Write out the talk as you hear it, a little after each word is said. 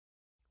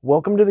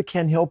Welcome to the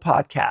Ken Hill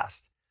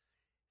Podcast.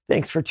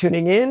 Thanks for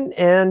tuning in.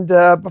 And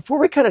before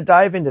we kind of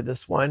dive into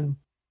this one,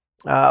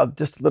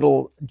 just a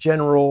little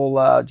general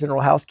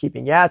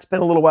housekeeping. Yeah, it's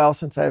been a little while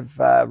since I've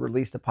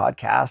released a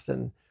podcast,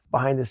 and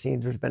behind the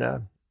scenes, there's been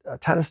a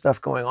ton of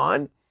stuff going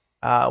on.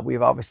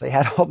 We've obviously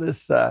had all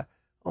this,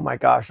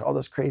 all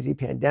this crazy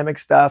pandemic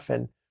stuff,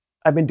 and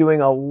I've been doing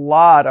a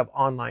lot of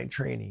online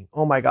training.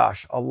 Oh my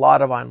gosh, a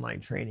lot of online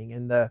training,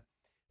 and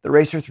the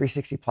Racer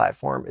 360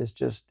 platform is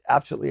just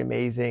absolutely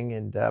amazing,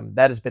 and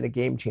that has been a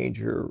game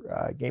changer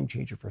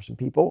for some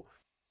people.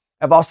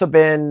 I've also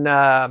been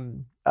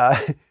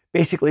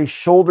basically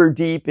shoulder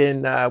deep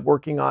in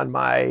working on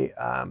my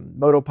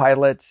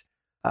Motopilot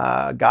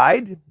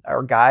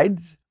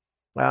guides,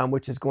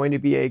 which is going to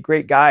be a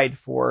great guide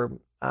for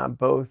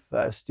both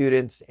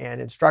students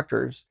and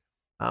instructors.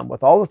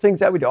 With all the things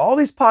that we do, all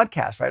these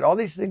podcasts, right? All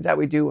these things that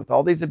we do with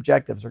all these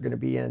objectives are going to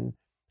be in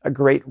a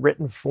great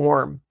written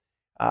form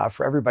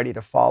for everybody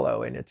to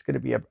follow, and it's going to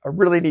be a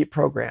really neat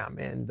program.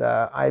 And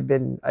I've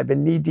been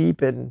knee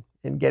deep in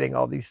getting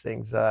all these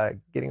things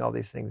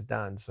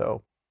done.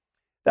 So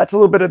that's a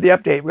little bit of the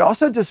update. We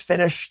also just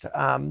finished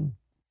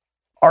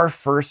our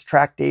first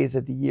track days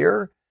of the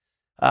year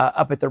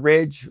up at the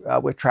Ridge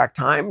with Track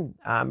Time.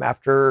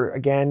 After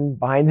again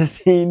behind the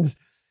scenes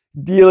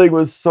dealing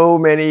with so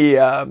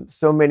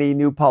many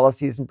new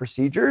policies and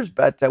procedures,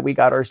 but we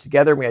got ours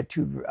together. And we had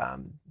two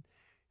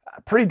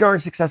pretty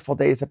darn successful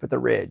days up at the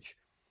Ridge.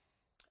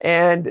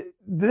 And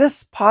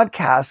this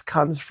podcast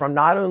comes from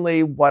not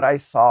only what I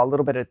saw a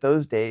little bit at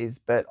those days,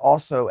 but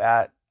also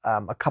at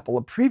a couple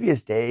of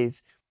previous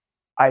days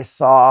I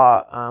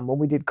saw when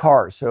we did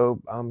cars.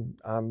 So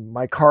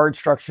my car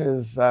instruction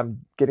is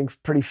getting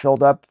pretty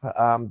filled up,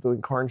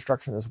 doing car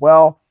instruction as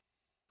well.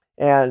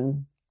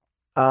 And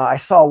I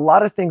saw a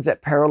lot of things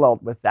that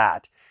paralleled with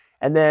that.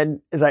 And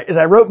then as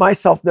I wrote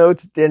myself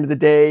notes at the end of the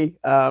day,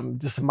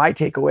 just my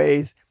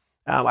takeaways,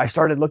 I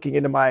started looking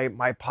into my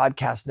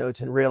podcast notes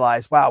and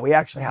realized, wow, we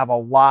actually have a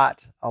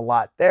lot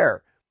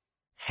there.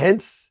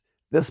 Hence,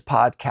 this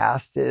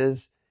podcast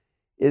is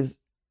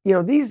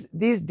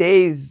these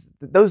days,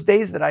 those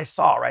days that I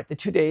saw, right? The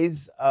 2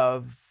 days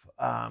of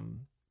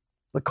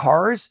the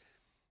cars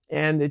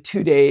and the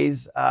 2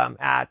 days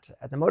at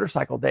the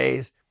motorcycle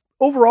days.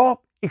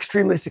 Overall,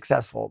 extremely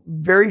successful.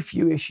 Very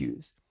few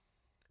issues.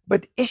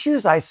 But the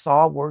issues I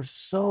saw were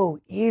so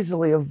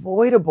easily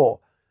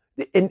avoidable.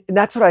 And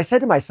that's what I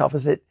said to myself,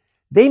 is that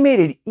they made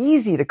it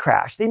easy to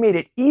crash. They made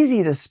it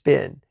easy to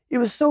spin. It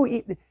was so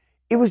easy.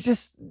 It was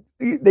just,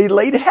 they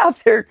laid it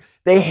out there.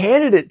 They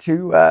handed it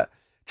to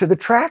the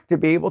track to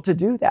be able to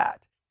do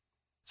that.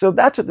 So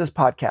that's what this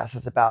podcast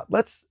is about.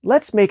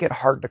 Let's make it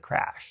hard to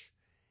crash.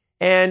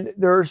 And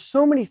there are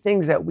so many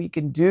things that we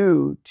can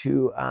do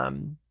to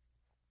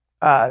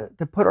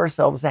put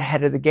ourselves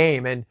ahead of the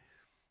game. And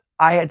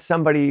I had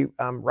somebody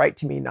write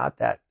to me not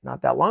that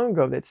long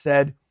ago that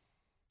said,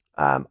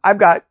 I've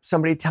got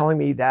somebody telling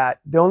me that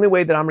the only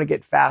way that I'm going to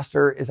get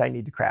faster is I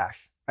need to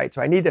crash, right? So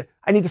I need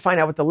to find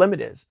out what the limit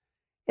is.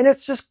 And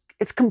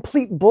it's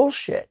complete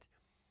bullshit.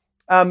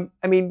 I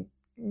mean,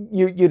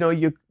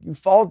 you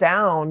fall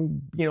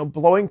down,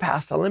 blowing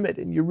past the limit,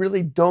 and you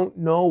really don't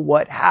know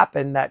what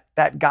happened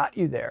that got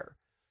you there.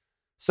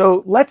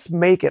 So let's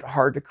make it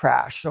hard to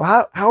crash. So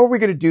how are we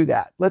going to do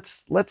that?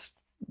 Let's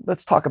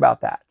talk about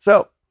that.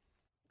 So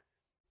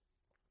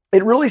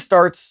it really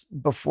starts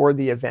before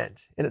the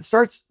event, and it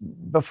starts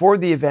before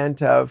the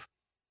event of,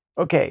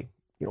 okay,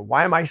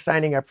 why am I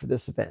signing up for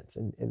this event,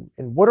 and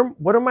what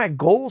are my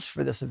goals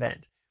for this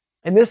event?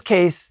 In this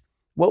case,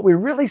 what we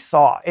really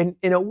saw, and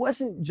it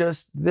wasn't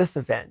just this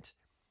event,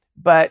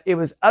 but it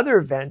was other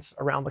events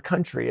around the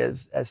country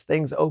as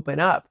things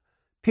open up.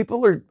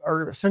 People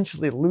are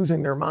essentially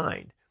losing their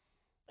mind.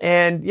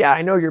 And yeah,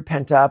 I know you're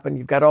pent up and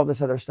you've got all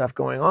this other stuff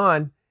going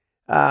on.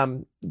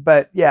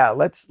 But yeah,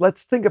 let's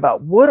think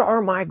about, what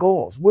are my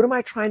goals? What am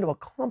I trying to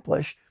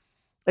accomplish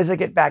as I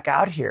get back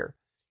out here?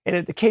 And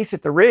in the case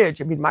at the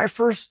Ridge, I mean, my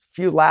first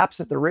few laps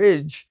at the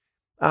Ridge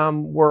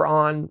were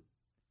on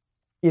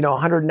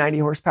 190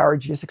 horsepower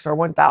GSX-R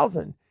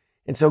 1000.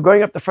 And so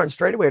going up the front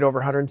straightaway at over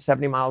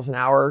 170 miles an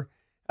hour,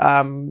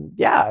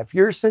 if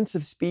your sense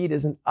of speed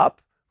isn't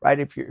up, right?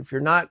 If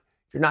you're not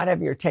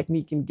having your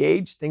technique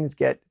engaged, things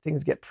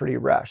get pretty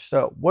rushed.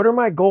 So what are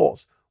my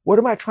goals? What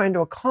am I trying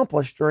to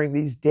accomplish during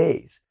these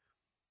days?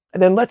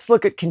 And then let's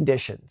look at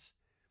conditions.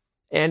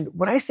 And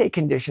when I say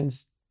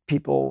conditions,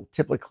 people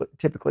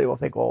typically will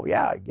think, well,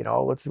 yeah,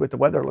 let's see what the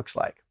weather looks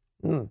like.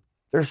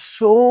 There's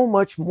so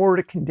much more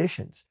to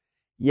conditions.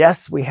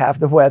 Yes, we have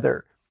the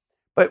weather,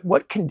 but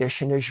what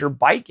condition is your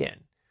bike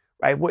in,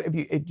 right? What have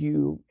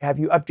you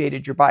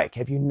updated your bike?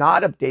 Have you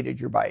not updated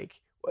your bike?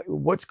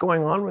 What's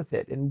going on with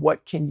it? And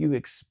what can you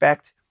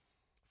expect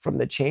from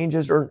the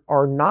changes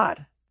or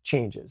not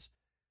changes?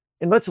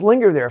 And let's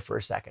linger there for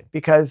a second,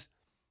 because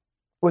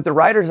with the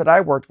riders that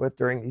I worked with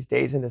during these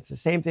days, and it's the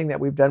same thing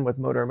that we've done with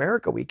Motor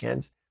America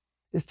weekends,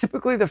 is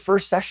typically the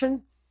first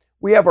session,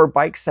 we have our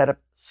bike set up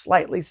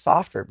slightly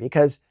softer,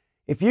 because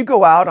If you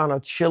go out on a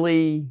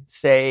chilly,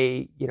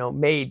 say,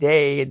 May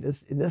day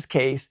in this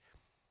case,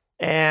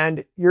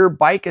 and your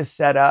bike is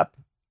set up,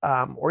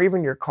 or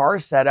even your car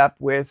is set up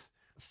with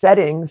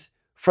settings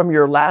from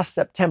your last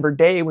September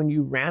day when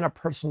you ran a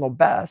personal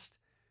best,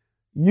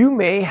 you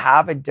may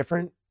have a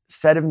different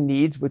set of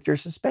needs with your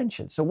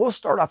suspension. So we'll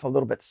start off a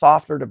little bit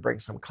softer to bring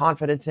some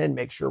confidence in,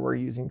 make sure we're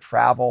using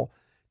travel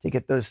to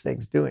get those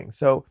things doing.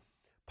 So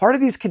part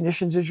of these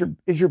conditions is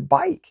your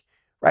bike,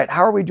 right?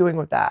 How are we doing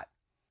with that?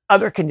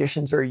 Other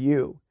conditions are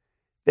you.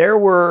 There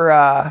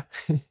were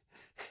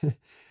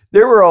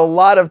there were a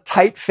lot of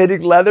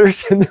tight-fitting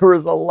leathers and there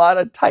was a lot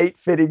of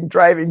tight-fitting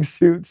driving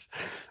suits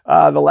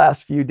the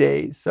last few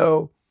days.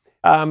 So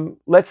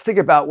let's think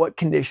about what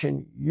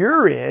condition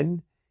you're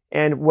in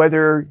and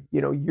whether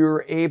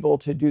you're able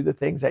to do the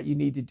things that you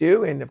need to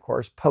do, and of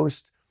course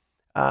post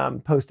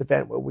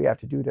event what we have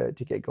to do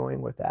to get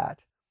going with that.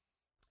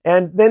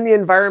 And then the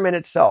environment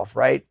itself,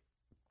 right?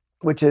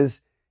 Which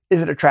is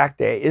it a track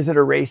day? Is it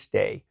a race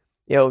day?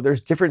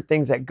 There's different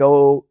things that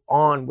go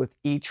on with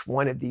each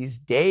one of these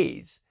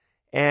days,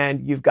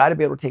 and you've got to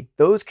be able to take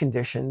those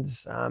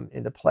conditions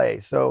into play.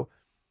 So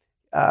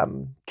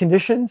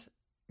conditions,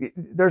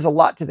 there's a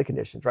lot to the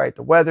conditions, right?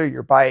 The weather,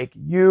 your bike,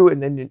 you,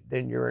 and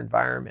then your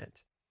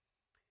environment.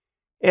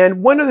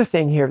 And one other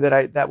thing here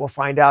that we'll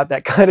find out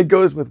that kind of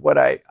goes with what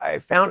I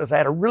found is I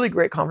had a really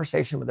great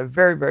conversation with a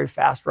very, very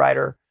fast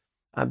rider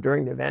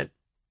during the event,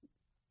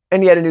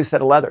 and he had a new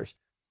set of leathers.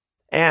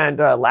 And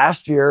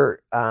last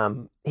year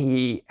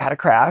he had a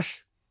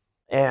crash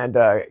and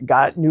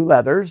got new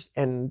leathers,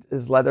 and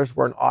his leathers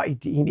were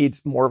he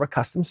needs more of a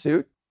custom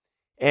suit,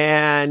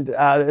 and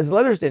his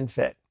leathers didn't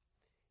fit.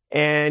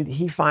 And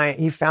he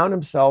found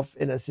himself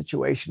in a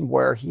situation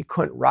where he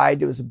couldn't ride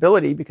to his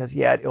ability because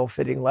he had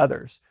ill-fitting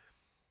leathers.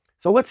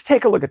 So let's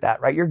take a look at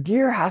that, right? Your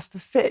gear has to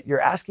fit.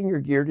 You're asking your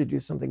gear to do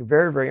something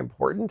very, very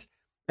important.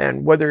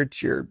 And whether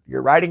it's your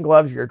riding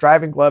gloves, your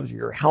driving gloves,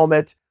 your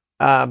helmet,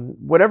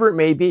 whatever it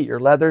may be, your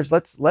leathers,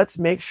 let's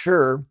make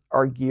sure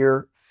our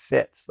gear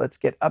fits. Let's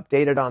get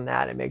updated on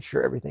that and make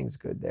sure everything's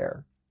good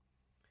there.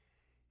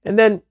 And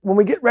then when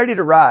we get ready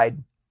to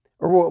ride,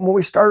 or when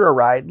we start our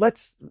ride,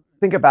 let's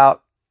think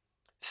about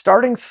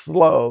starting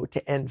slow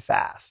to end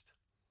fast.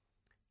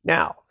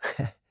 Now,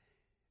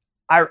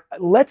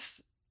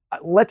 let's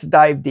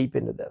dive deep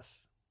into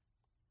this.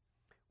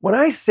 When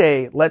I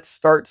say let's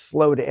start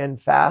slow to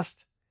end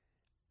fast,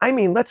 I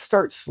mean let's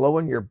start slow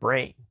in your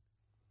brain.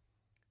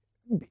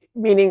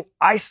 Meaning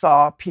I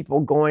saw people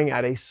going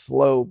at a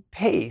slow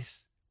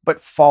pace,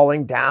 but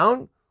falling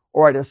down,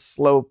 or at a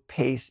slow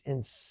pace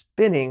and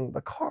spinning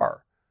the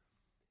car.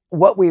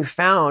 What we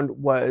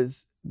found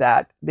was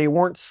that they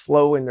weren't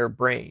slow in their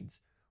brains,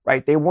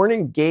 right? They weren't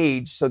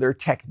engaged, so their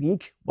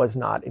technique was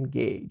not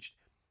engaged.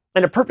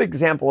 And a perfect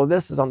example of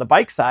this is on the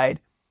bike side,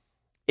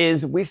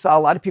 is we saw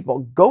a lot of people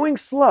going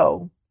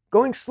slow,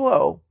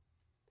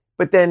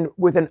 but then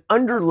with an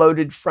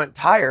underloaded front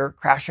tire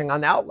crashing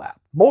on the outlap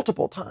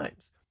multiple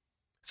times.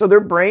 So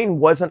their brain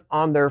wasn't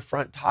on their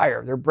front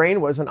tire. Their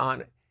brain wasn't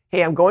on,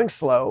 hey, I'm going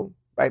slow,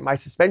 right? My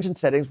suspension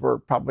settings were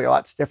probably a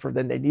lot stiffer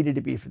than they needed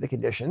to be for the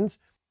conditions.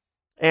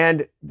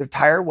 And the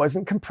tire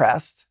wasn't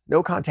compressed,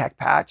 no contact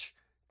patch,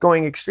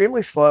 going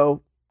extremely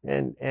slow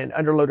and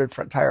underloaded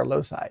front tire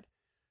low side.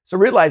 So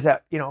realize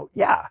that,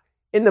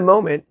 in the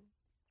moment,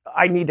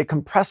 I need to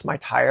compress my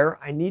tire.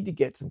 I need to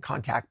get some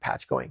contact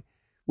patch going.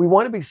 We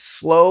want to be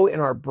slow in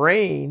our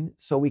brain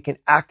so we can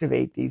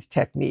activate these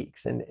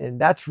techniques. And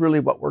that's really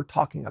what we're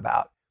talking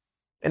about.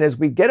 And as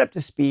we get up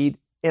to speed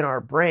in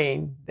our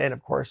brain, then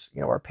of course,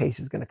 our pace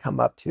is going to come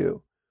up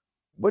too.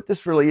 What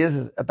this really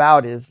is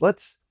about is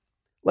let's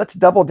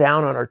double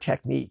down on our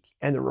technique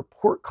and the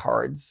report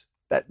cards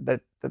that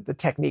the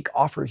technique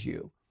offers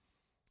you.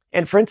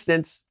 And for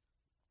instance,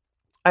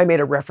 I made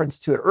a reference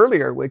to it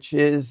earlier, which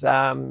is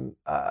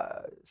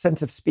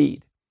sense of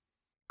speed.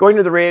 Going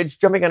to the ridge,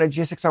 jumping on a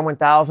GSX-R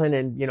 1000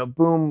 and,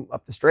 boom,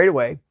 up the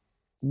straightaway.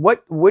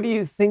 What do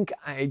you think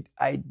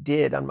I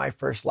did on my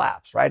first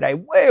laps, right? I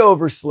way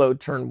overslowed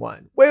turn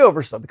one, way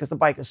overslowed because the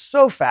bike is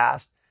so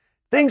fast.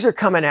 Things are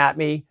coming at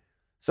me.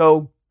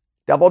 So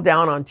double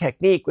down on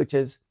technique, which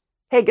is,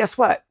 hey, guess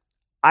what?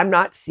 I'm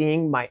not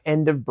seeing my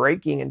end of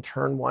braking in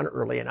turn one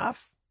early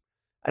enough.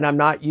 And I'm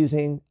not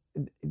using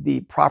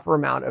the proper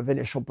amount of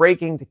initial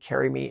braking to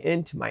carry me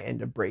into my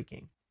end of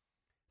braking.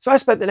 So I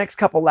spent the next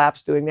couple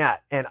laps doing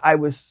that. And I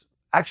was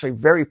actually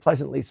very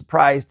pleasantly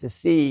surprised to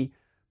see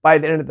by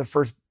the end of the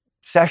first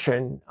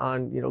session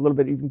on, a little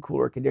bit even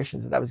cooler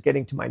conditions that I was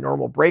getting to my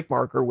normal brake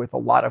marker with a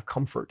lot of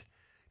comfort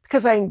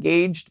because I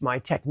engaged my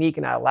technique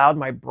and I allowed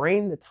my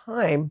brain the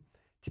time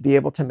to be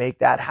able to make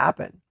that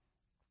happen.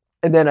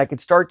 And then I could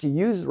start to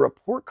use the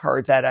report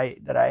cards that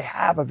I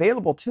have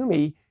available to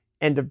me,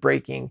 end of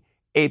braking,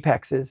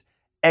 apexes,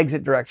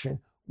 exit direction,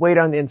 weight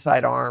on the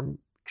inside arm,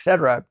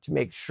 etc., to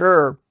make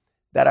sure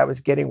that I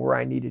was getting where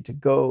I needed to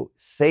go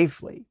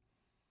safely.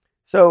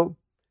 So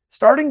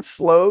starting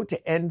slow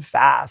to end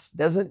fast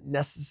doesn't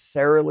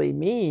necessarily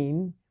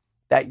mean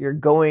that you're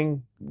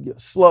going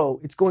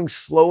slow. It's going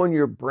slow in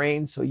your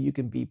brain so you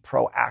can be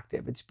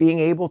proactive. It's being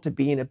able to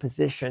be in a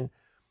position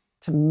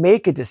to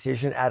make a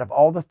decision out of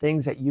all the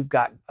things that you've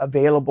got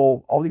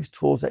available, all these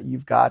tools that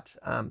you've got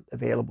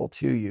available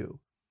to you.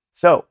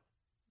 So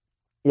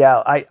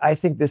yeah, I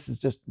think this is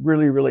just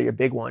really, really a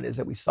big one, is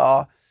that we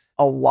saw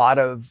a lot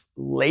of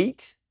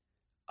late,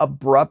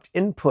 abrupt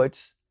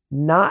inputs,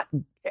 not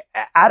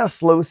at a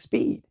slow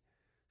speed.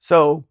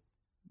 So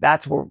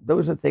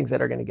those are things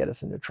that are going to get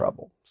us into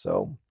trouble.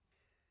 So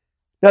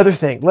another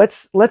thing,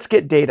 let's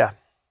get data,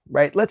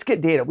 right? Let's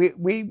get data.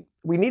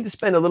 We need to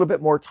spend a little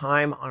bit more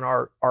time on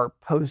our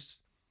post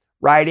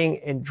riding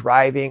and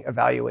driving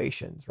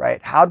evaluations,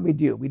 right? How do we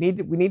do? We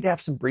need to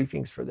have some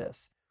briefings for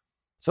this.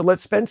 So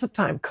let's spend some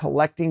time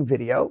collecting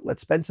video.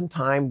 Let's spend some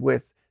time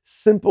with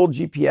simple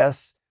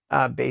GPS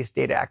based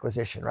data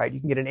acquisition, right? You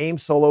can get an AIM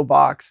solo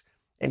box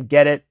and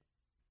get it.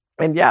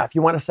 And yeah, if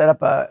you want to set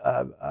up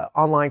a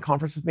online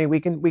conference with me, we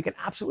can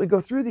absolutely go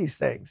through these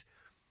things.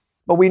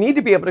 But we need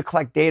to be able to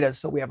collect data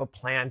so we have a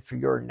plan for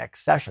your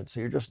next session. So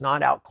you're just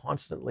not out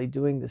constantly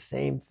doing the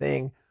same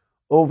thing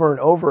over and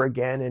over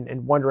again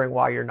and wondering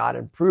why you're not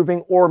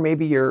improving, or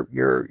maybe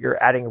you're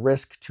adding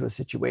risk to a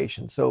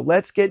situation. So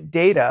let's get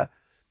data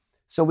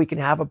so we can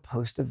have a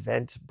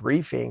post-event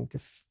briefing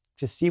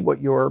to see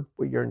what your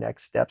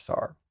next steps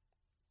are.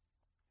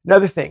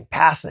 Another thing,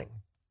 passing,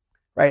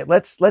 right?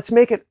 Let's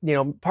make it,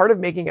 part of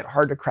making it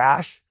hard to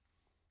crash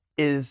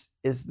is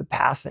the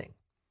passing.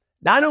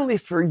 Not only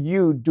for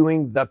you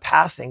doing the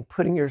passing,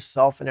 putting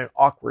yourself in an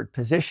awkward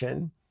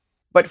position,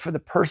 but for the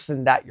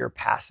person that you're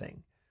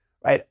passing,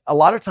 right? A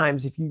lot of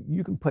times, if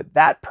you can put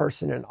that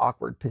person in an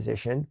awkward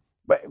position,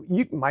 but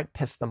you might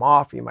piss them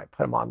off, or you might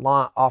put them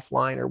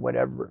offline or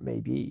whatever it may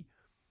be.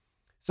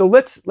 So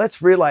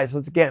let's realize,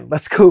 let's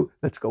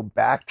go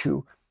back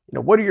to,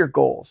 what are your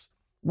goals?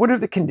 What are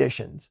the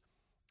conditions?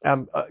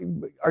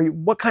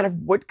 What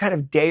kind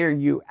of day are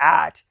you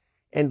at?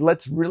 And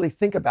let's really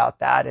think about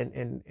that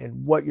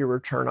and what your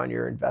return on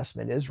your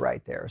investment is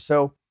right there.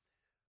 So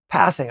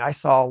passing, I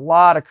saw a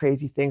lot of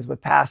crazy things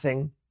with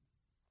passing,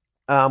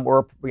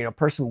 where a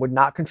person would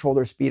not control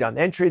their speed on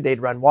the entry.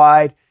 They'd run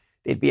wide.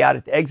 They'd be out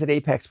at the exit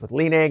apex with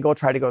lean angle,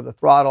 try to go to the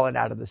throttle and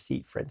out of the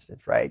seat, for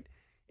instance, right?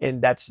 And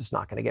that's just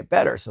not going to get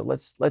better. So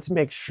let's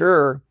make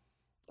sure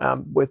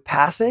with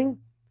passing,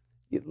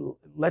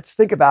 let's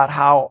think about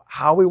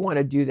how we want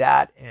to do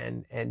that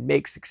and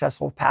make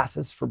successful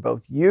passes for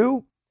both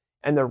you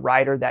and the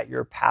rider that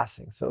you're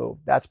passing. So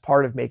that's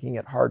part of making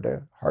it hard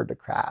to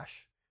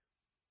crash.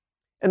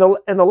 And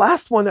the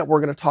last one that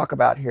we're going to talk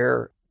about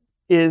here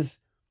is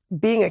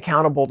being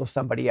accountable to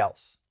somebody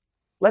else.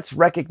 Let's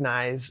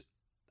recognize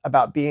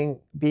about being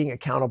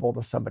accountable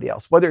to somebody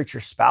else, whether it's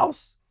your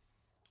spouse,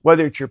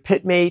 whether it's your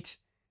pit mate,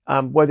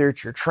 whether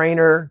it's your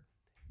trainer.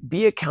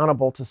 Be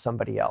accountable to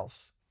somebody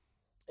else.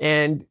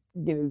 And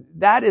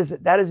that is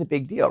a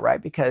big deal,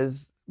 right?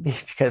 Because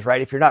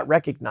right, if you're not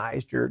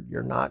recognized,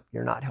 you're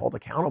not held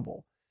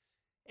accountable.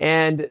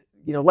 And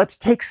let's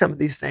take some of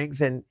these things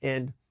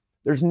and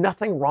there's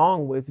nothing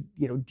wrong with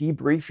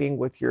debriefing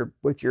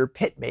with your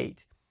pit mate.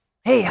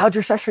 Hey, how'd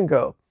your session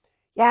go?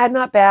 Yeah,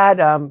 not bad.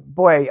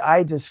 Boy,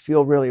 I just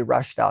feel really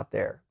rushed out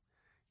there.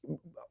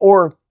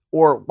 Or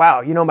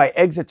wow, my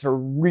exits are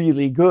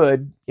really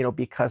good,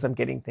 because I'm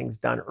getting things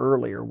done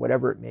early or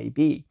whatever it may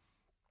be.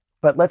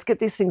 But let's get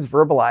these things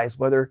verbalized,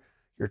 whether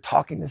you're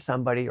talking to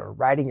somebody or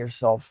writing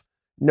yourself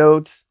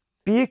notes.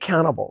 Be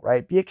accountable,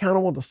 right? Be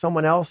accountable to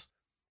someone else,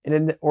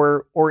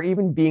 or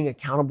even being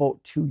accountable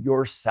to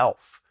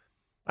yourself.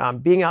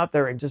 Being out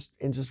there and just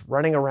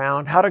running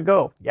around. How'd it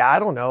go? Yeah, I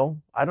don't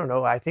know.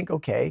 I think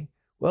okay.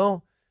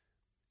 Well,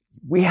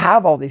 we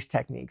have all these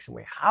techniques and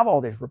we have all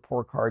these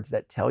report cards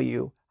that tell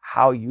you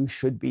how you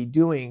should be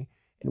doing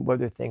and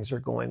whether things are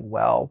going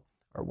well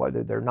or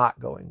whether they're not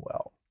going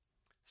well.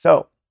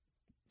 So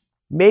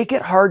make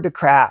it hard to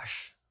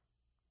crash.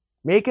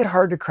 Make it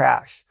hard to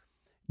crash.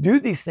 Do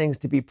these things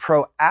to be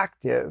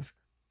proactive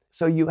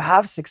so you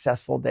have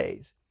successful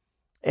days.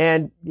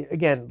 And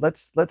again,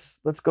 let's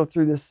go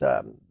through this.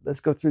 Let's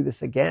go through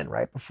this again,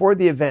 right? Before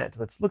the event,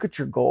 let's look at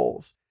your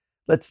goals.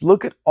 Let's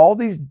look at all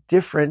these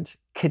different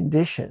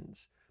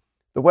conditions,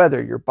 the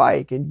weather, your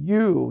bike, and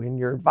you, and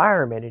your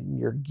environment, and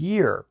your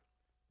gear.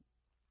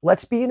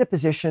 Let's be in a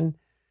position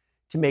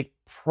to make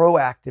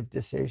proactive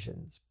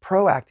decisions.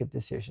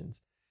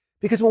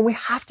 Because when we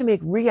have to make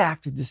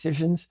reactive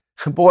decisions,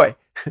 boy,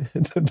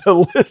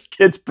 the list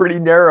gets pretty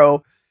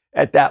narrow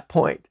at that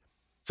point.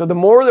 So the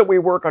more that we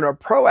work on our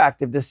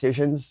proactive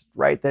decisions,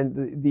 right,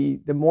 then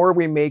the more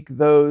we make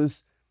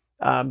those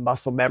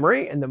muscle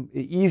memory and the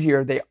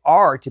easier they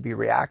are to be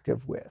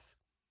reactive with.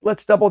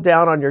 Let's double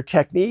down on your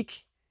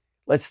technique.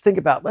 Let's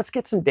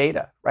get some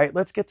data, right?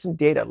 Let's get some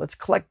data. Let's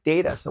collect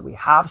data so we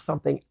have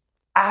something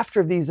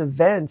after these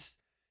events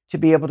to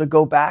be able to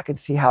go back and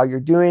see how you're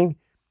doing.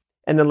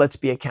 And then let's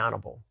be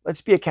accountable.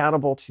 Let's be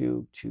accountable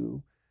to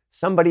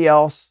somebody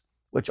else,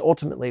 which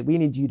ultimately we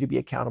need you to be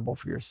accountable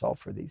for yourself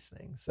for these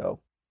things. So,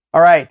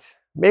 all right,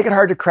 make it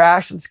hard to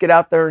crash. Let's get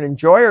out there and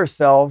enjoy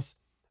ourselves.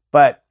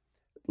 But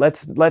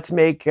let's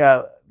make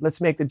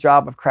the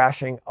job of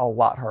crashing a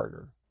lot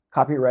harder.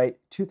 Copyright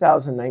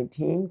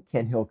 2019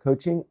 Ken Hill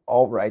Coaching,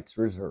 all rights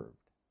reserved.